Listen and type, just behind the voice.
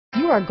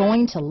are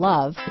going to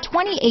love the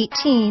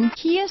 2018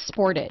 Kia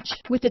Sportage.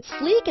 With its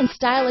sleek and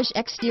stylish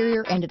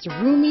exterior and its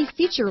roomy,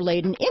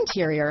 feature-laden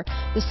interior,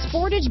 the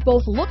Sportage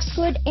both looks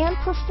good and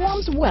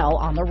performs well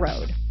on the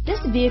road.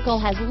 This vehicle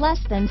has less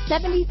than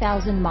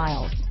 70,000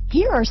 miles.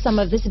 Here are some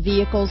of this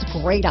vehicle's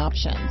great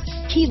options: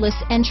 keyless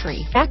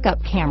entry, backup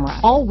camera,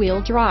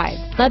 all-wheel drive,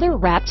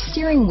 leather-wrapped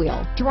steering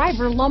wheel,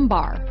 driver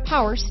lumbar,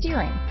 power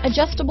steering,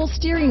 adjustable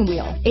steering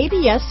wheel,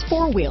 ABS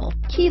 4-wheel,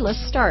 keyless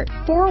start,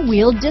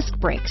 4-wheel disc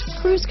brakes,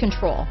 cruise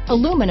control,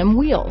 aluminum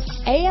wheels,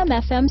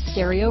 AM/FM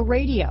stereo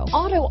radio,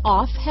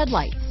 auto-off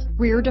headlights,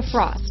 rear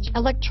defrost,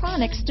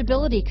 electronic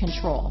stability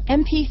control,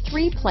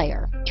 MP3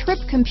 player, trip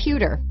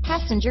computer,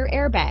 passenger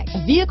airbag.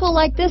 A vehicle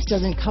like this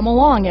doesn't come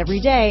along every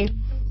day.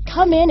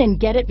 Come in and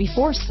get it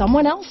before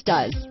someone else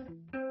does.